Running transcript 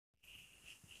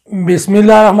بسم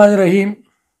الله الرحمن الرحیم.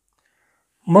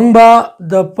 موږ به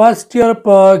د فرست ایئر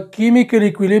په کیمیکل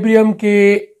ایکویلیبریم کې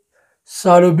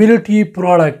سالوبیلیټي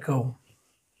پروډکټ کوو.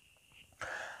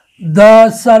 د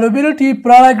سالوبیلیټي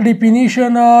پروډکټ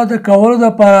ډیفینیشن د کولو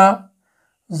لپاره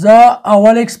زه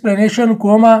اول ایکسپلینیشن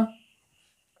کوم.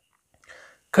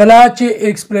 کله چې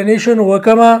ایکسپلینیشن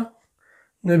وکم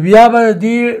نو بیا به د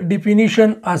دې ډیفینیشن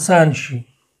آسان شي.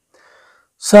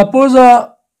 سپوز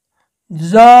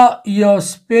یو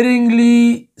sparingly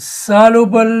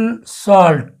soluble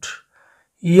salt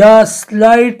یا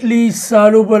slightly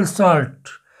soluble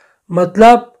salt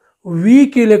مطلب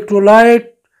ویک الیکټرولایټ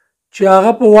چې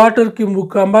هغه په واټر کې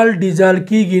مکمل ډیزالو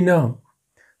کیږي نه،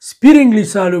 sparingly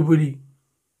soluble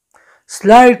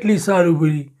slightly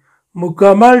soluble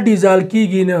مکمل ډیزالو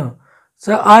کیږي نه،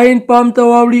 څه آین پام ته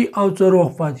واوړي او څه روغ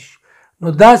پاتې شي. نو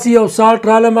داسې یو سالټ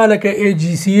رالمه لکه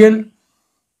AgCl.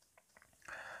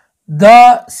 دا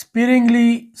sparingly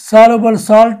soluble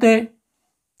salt دی.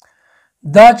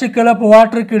 دا چې کله په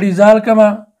واټر کې ډیزال کما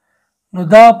نو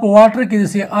دا په واټر کې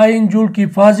داسې آین جوړ کی،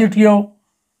 پازیټیو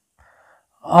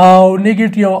او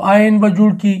نیگیټیو آین به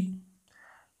جوړ کی،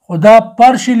 خو دا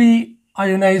پارشلی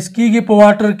آیونایز کیږي په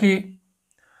واټر کې.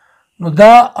 نو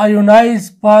دا آیونایز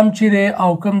فارم چې دی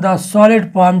او کوم دا سالډ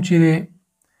فارم چې دی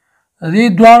د دې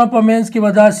دواړو په منځ کې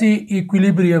به داسې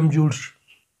ایکویلیبریم جوړ شي.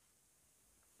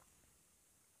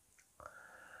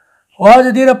 او د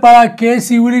دې لپاره KC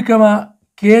ولیکم،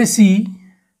 KC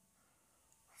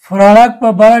پروډکټ په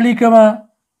بڼه لیکم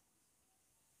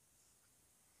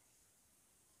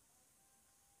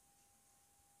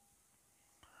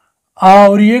او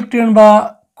ریاکټنټ به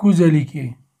کوزه لیکي.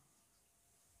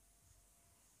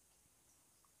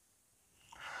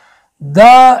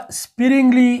 دا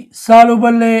sparingly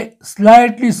soluble دی،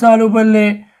 slightly soluble دی،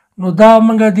 نو دا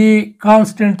موږ دی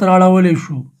کانسټنټ تر اړولی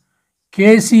شو.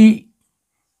 KC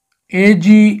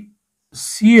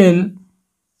AgCl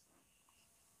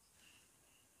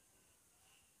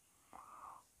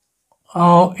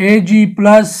او Ag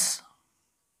plus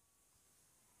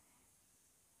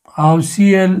او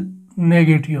Cl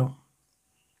نیگیټیو.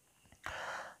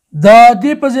 د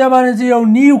دې په ځای باندې زه یو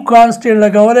نیو کانسټنټ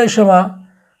لګولی شم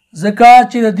ځکه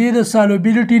چې د دې د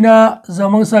سالوبیلیټي نه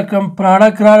زموږ سره کوم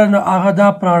پروډکټ راغله نو هغه دا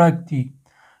پروډکټ دی.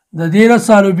 د دې د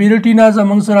سالوبیلیټي نه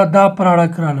زموږ سره دا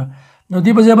پروډکټ راغله نو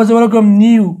دې په ځای به زه ولګوم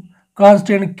نیو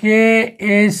کانسټنټ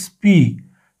KSP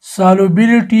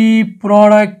سالوبیلیټي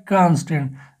پروډکټ کانسټنټ،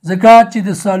 ځکه چې د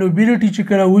سالوبیلیټي چې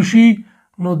کله وشي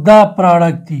نو دا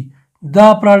پروډکټ دی، دا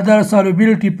پروډکټ دا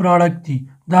سالوبیلیټي پروډکټ دی،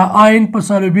 دا آین په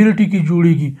سالوبیلیټي کې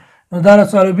جوړیږي نو دا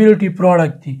سالوبیلیټي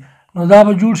پروډکټ دی. نو دا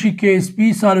به جوړ شي KSP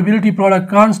سالوبیلیټي پروډکټ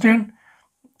کانسټنټ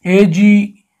Ag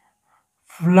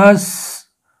پلس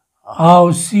او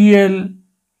Cl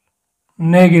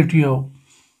نیگیټیو.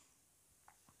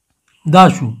 دا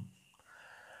شو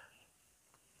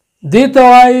دې ته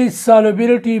وایي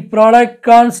سالوبیلیټي پروډکټ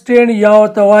کانسټنټ یا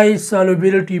ورته وایي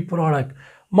سالوبیلیټي پروډکټ.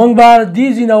 موږ به دې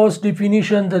ځینې اوس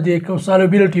ډیفینیشن د دې کوو.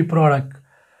 سالوبیلیټي پروډکټ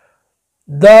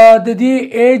د دې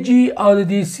Ag او د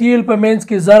دې Cl په منځ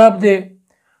کې ضرب دی،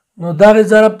 نو دغه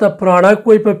ضرب ته پروډکټ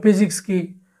وایي په فزیکس کې،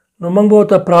 نو موږ به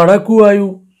ورته پروډکټ ووایو.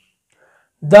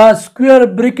 دا سکویر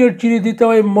بریکټ چې دې ته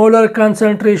وایي مولر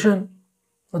کنسنټریشن،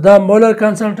 دا مولر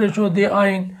کنسنټریشن دی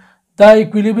آین، دا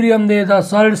ایکویلیبریم دی، دا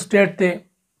سالډ سټیټ دی.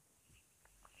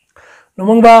 نو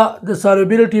موږ به د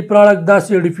سالوبیلیټي پروډکټ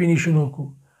داسې ډیفینیشن وکړو.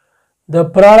 د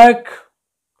پروډکټ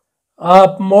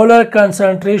of molar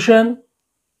concentration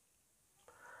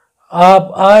of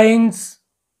ions،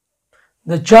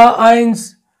 د چا ions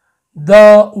د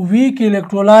weak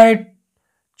electrolyte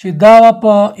چې دا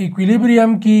په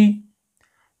equilibrium کې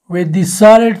with the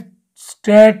solid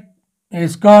state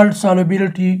is called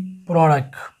solubility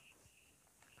product.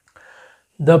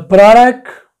 The product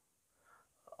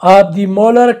of the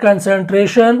molar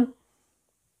concentration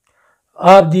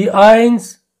of the ions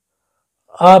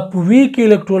of weak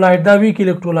electrolyte، دا weak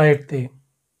electrolyte دی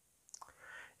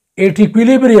at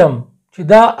equilibrium چې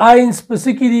دا ions پس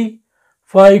کې دي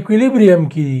په equilibrium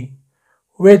کې دي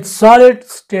with solid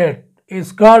state is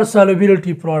called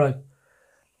solubility product.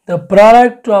 The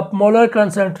product of molar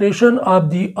concentration of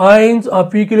the ions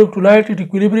of weak electrolyte at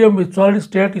equilibrium with solid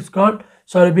state is called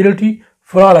solubility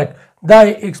product. دا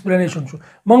explanation شو.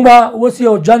 موږ به اوس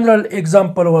یو جنرال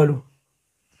اگزامپل والو.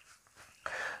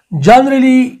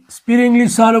 جنرally sparingly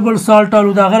soluble salt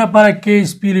والو دا غره لپاره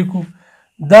KSP لیکو.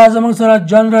 دا زموږ سره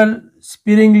جنرال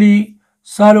sparingly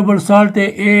soluble salt دی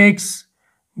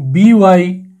AXBY.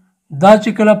 دا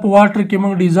چې کله په واټر کې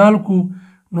موږ ډیزالو کو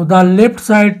نو دا لیفت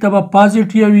سایډ ته به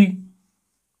پازیټیو وي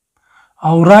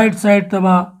او رائټ سایډ ته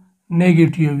به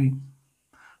نیگیټیو وي.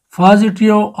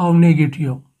 پازیټیو او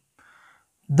نیگیټیو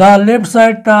دا لیفټ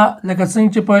سایډ ته لکه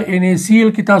څنګه چې په NaCl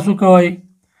کې تاسو کوئ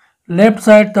لیفټ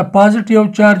سایډ ته پازیټیو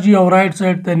چارج او رائټ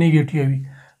سایډ ته نیگیټیو وي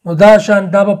نو دا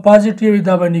شان دا به پازیټیو وي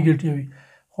دا به نیگیټیو وي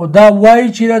خو دا وای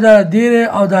چې دا ډیره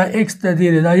او دا ایکس ته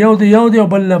ډیره دا یو دی او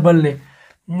بل بل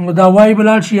نو دا وای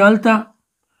بلال شي هلته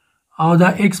او دا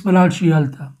ایکس بلال شي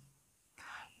هلته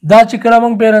دا چې کله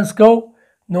موږ بیلنس کوو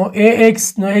نو AX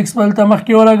نو ایکس بلته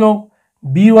مخکې ولګو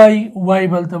BY وای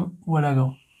بلته ولګو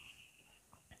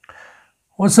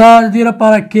اوس د دې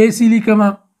لپاره KC لیکم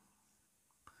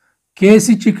KC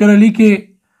چې کله لیکې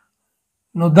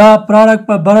نو دا پراډکټ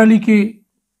په بره لیکې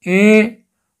A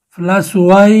پلس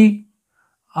Y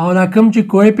او دا کوم چې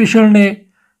کویفیشنټ دی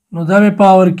نو دا به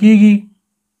پاور کیږي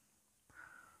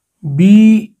B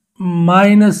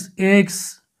ماینس X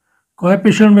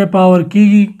کویفیشنټ به پاور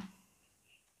کیږي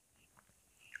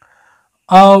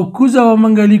او کوزه به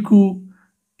موږ لیکو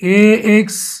AX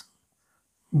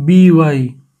BY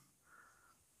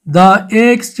دا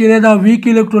X چې دا ویک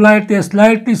الکترولایټ دی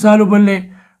سلایټلی سالوبل دی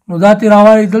نو دا تیر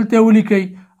راوړی دلته ولیکئ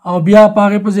او بیا په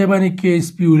هغې په ځای باندې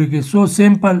KSP ولیکئ سو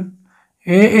سمپل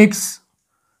AX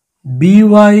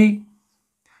BY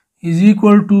is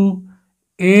equal to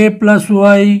A plus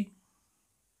Y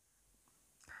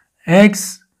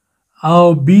X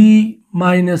او B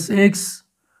minus X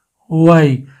Y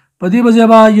په دې به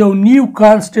ځای یو نیو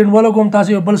کانسټنټ ولګوم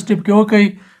تاسو یو بل سټپ کې وکئ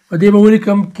په دې به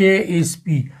ولیکم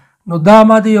KSP نو دا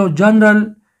ما د یو جنرال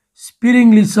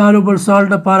سپیرنګلی سالوبل سالټ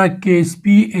لپاره KSP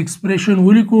ایکسپریشن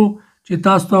ولیکو چې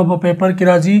تاسو ته په پیپر کې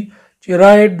راځي چې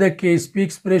رائټ د KSP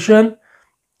ایکسپریشن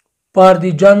for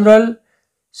the general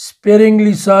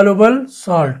sparingly soluble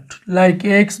salt like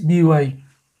XBY.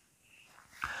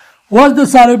 What's the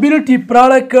solubility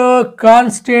product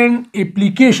constant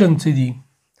application से दी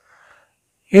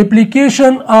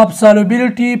application of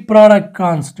solubility product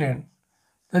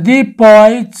constant the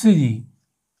point से दी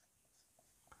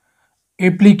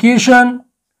application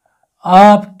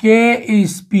of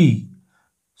KSP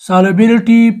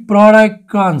solubility product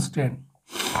constant.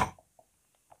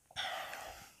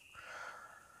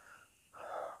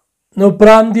 Now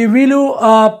from the value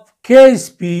of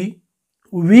KSP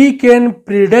we can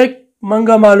predict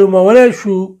manga malumawale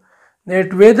shu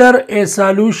that whether a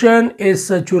solution is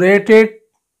saturated,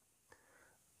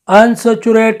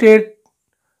 unsaturated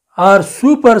or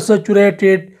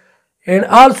supersaturated, and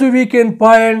also we can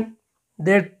find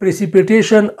that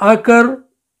precipitation occur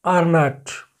or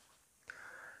not.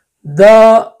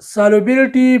 The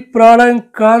solubility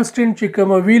product constant چې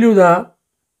کومه ویلو ده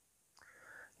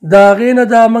دا غینه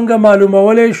دا منګه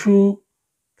معلومولی شو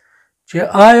چې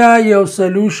آیا یو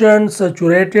سلوشن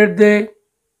سچوریټډ دی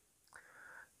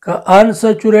که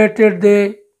انسچوریټډ دی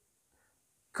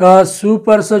که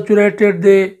سوپر سچوریټډ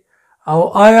دی او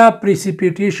آیا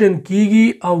پریسیپیټیشن کیږي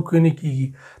او که نه کیږي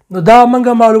نو دا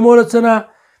منګه معلوموله څه نه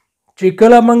چې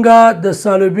کله منګه د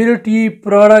سالوبیلیټي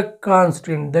پروډکټ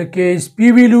کانسټنټ د KSP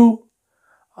ویلو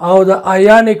او د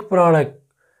آیانیک پروډکټ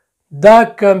دا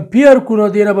کمپیر کونو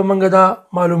دینه به منګه دا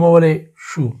معلومولی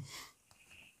شو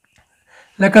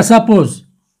لکه سپوز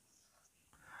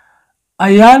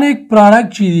آیانیک پروډکټ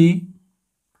چې دی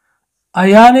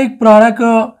آیانیک پروډکټ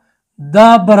دا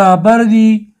برابر دی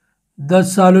د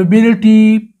سالوبیلیټي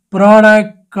پروډکټ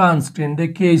کانسټنټ د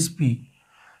KSP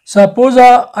سپوز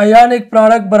آیانیک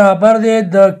پروډکټ برابر دی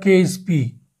د KSP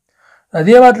د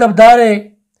دې مطلب دا دی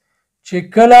چې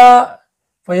کله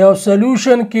په یو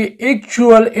سلوشن کې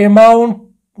actual amount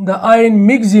the ion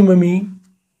maximum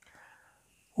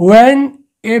when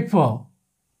if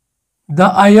the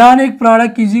ionic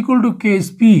product is equal to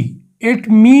KSP it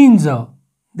means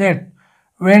that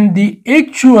when the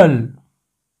actual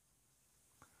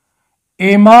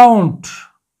amount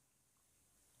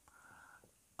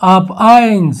of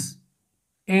ions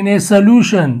in a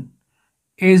solution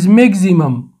is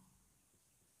maximum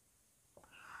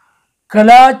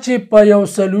کله چې په یو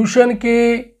سلوشن کې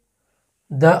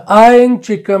د آین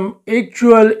چې کوم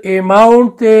actual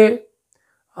amount دی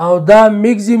او دا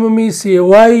میکزیممي سی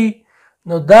وای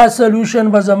نو دا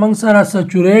سلوشن به زمونږ سره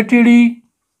سچوریټډ وي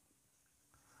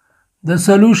the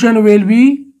solution will be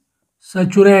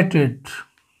saturated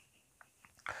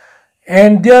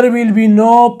and there will be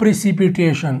no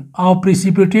precipitation او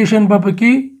precipitation به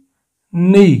پکې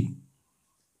نه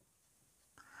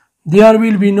there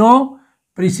will be no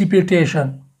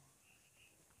precipitation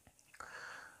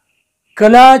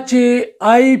کله چې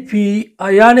IP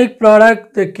ionic product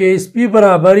د KSP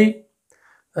برابري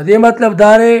د دې مطلب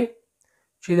دا دی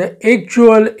چې د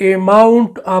actual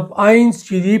amount of ions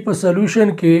چې دی په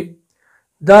solution کې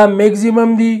دا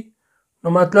maximum دی نو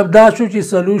مطلب دا شو چې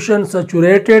solution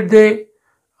saturated دی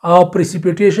او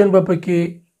precipitation به پکې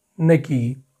نه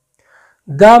کیږي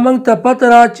دا موږ ته پته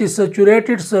را چې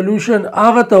سچوریټډ سولوشن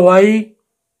هغه ته وایي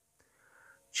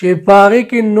چې په هغې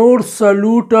کې نور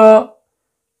سلوټ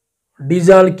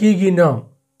ډیزال کیږي نه.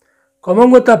 که موږ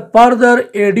ورته فردر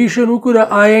ایډیشن وکړو د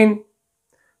آین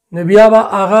نو بیا به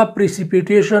هغه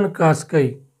پریسیپیټیشن کاز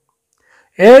کوي.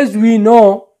 As we know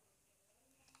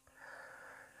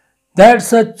that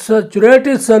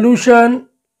saturated solution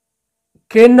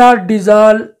cannot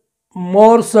dissolve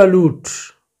more solute.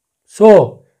 So,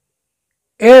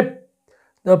 if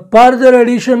the further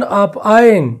addition of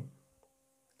ion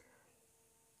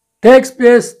takes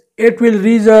place, it will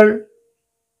result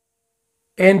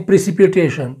in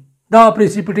precipitation. دا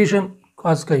precipitation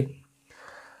cause کوي.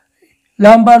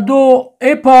 نمبر 2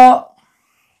 if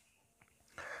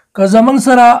که زمونږ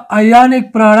سره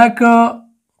ionic product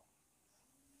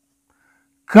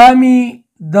کمی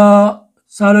د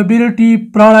solubility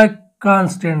product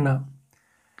constant نه.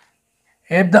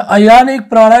 If the ionic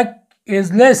product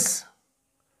is less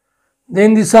than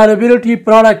the solubility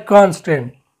product constant,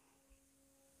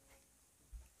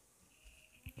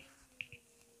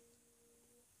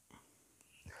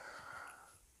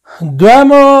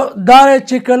 دویمه دا دی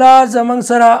چې کله زمونږ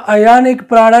سره ionic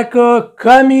product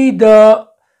کمی د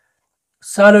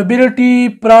solubility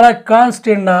product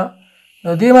constant نه،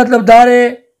 نو دې مطلب دا دی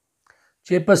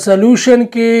چې په سلوشن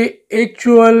کې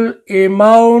actual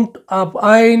amount of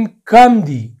ion کم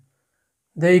دی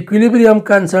د equilibrium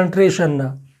concentration نه.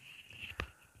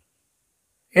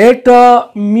 It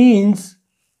means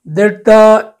that the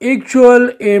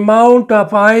actual amount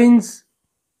of ions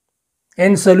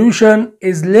in solution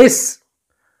is less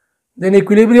than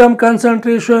equilibrium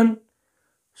concentration,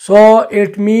 so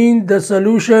it means the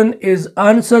solution is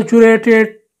unsaturated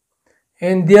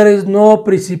and there is no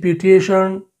precipitation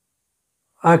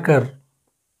occur.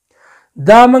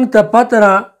 دا موږ ته پته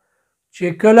را چې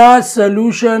کله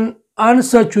solution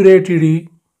unsaturated وي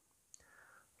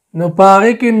نو په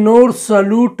هغې کې نور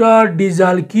سلوټ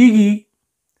ډیزال کیږي،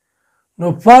 نو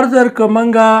فردر که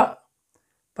موږ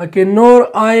پکې نور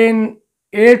آین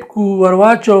ایډ کو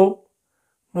ورواچو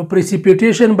نو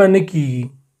پریسیپیټیشن به نه کیږي.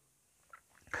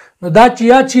 نو دا چې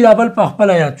یاد شي دا بل په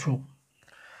خپله یاد شو.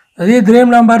 د دې دریم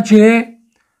نمبر چې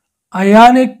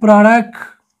ایانیک پراډکټ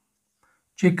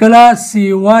چې کله سی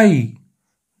وایي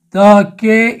دا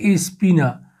کې اسپی نه.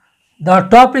 دا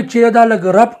ټاپک چې دا لږ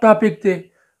رب ټاپک دی،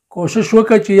 کوشش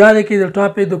وکړه چې یاد کړئ د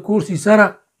ټاپک د کورس سره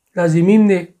لازمین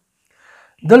دی.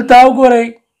 دلته وګورئ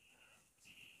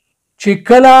چې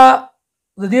کله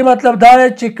د دې مطلب دا دی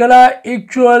چې کله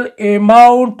actual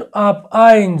amount of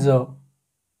ions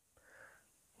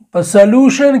په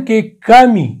سلوشن کې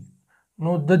کمی،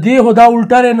 نو د دې خو دا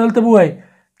الټا دی، نو دلته ووایئ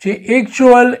چې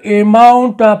actual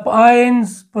amount of ions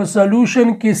په سلوشن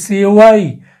کې سی وایي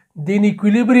د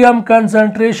equilibrium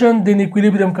concentration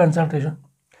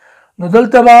نو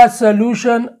دلته به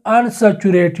سلوشن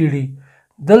unsaturated وي،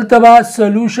 دلته به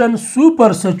سلوشن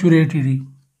سوپر سچوریټډ وي.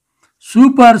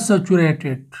 سوپر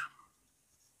سچوریټډ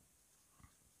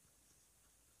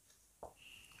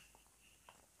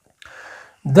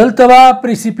دلته به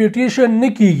پریسیپیټیشن نه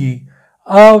کیږي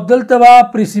او دلته به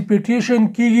پریسیپیټیشن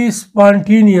کیږي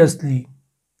سپانټینیسلی.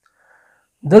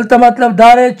 دلته مطلب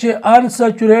دا دی چې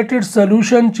انسچوریټډ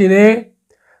سلوشن چې دی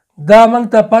دا موږ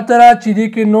ته پته را چې دې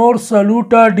کې نور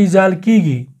سلوټه ډیزال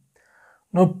کیږي،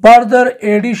 نو further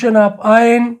addition of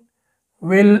ion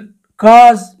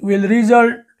will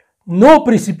result no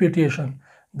precipitation.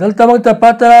 دلته موږ ته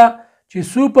پته را چې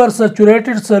سوپر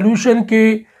سچوریټډ سلوشن کې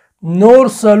نور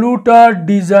سلوټه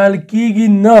ډیزال کیږي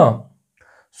نه،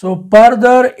 so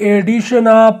further addition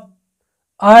of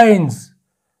ions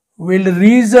will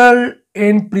result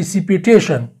in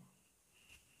precipitation.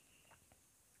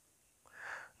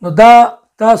 نو دا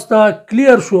تاسو ته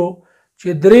کلیر شو چې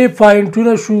درې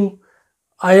پوینټونه شو.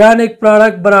 ایانیک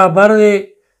پراډکټ برابر دی،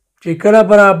 چې کله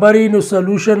برابر وي نو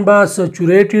سلوشن به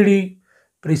سچوریټډ وي،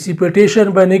 پریسیپیټیشن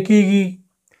به نه کیږي.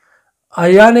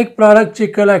 ایانیک پراډکټ چې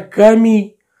کله کم وي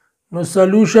نو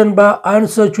سلوشن به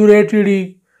انسچوریټډ وي،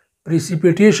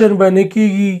 پریسیپیټیشن به نه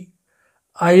کیږي.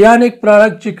 ایانیک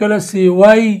پراډکټ چې کله سی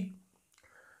وایي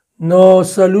نو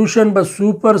سلوشن به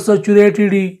سوپر سچوریټډ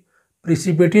وي،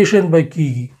 پریسیپیټیشن به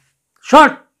کیږي.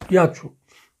 شارټ یاد شو.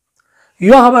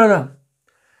 یو خبره ده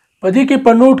په دې کې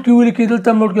په نوټ کې ولیکئ،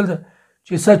 دلته نوټ کړئ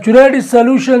چې سچوریټډ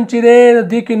سلوشن چې دی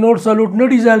دې کې نور سلوټ نه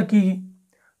ډیزال کیږي،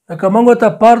 لکه موږ ورته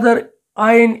فردر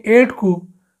آین ایډ کو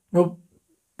نو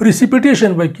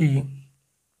پریسیپیټیشن به کیږي.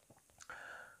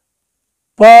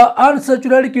 په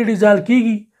انسچوریټډ کې ډیزال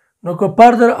کیږي، نو که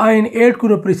فردر آین ایډ کو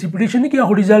نو پریسیپیټیشن نه کیږي،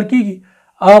 خو ډیزال کیږي.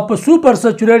 او په سوپر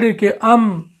سچوریټډ کې هم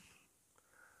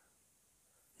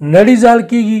نه ډیزال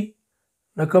کیږي،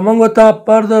 نو که موږ ورته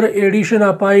فردر ایډیشن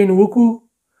اپاین وکړو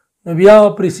نو بیا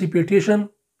پریسیپیټیشن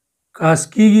کاس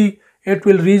کیږي it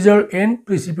will result in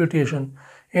precipitation.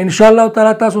 انشاءالله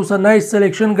تعالی تاسو سره نایس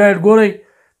سلیکشن ګایډ ګورئ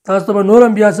تاسو ته به نور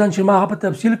هم بیا څنګه چې ما په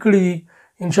تفصیل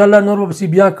کړي انشاءالله نور به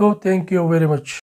بیا کو. تھینک یو ویری مچ.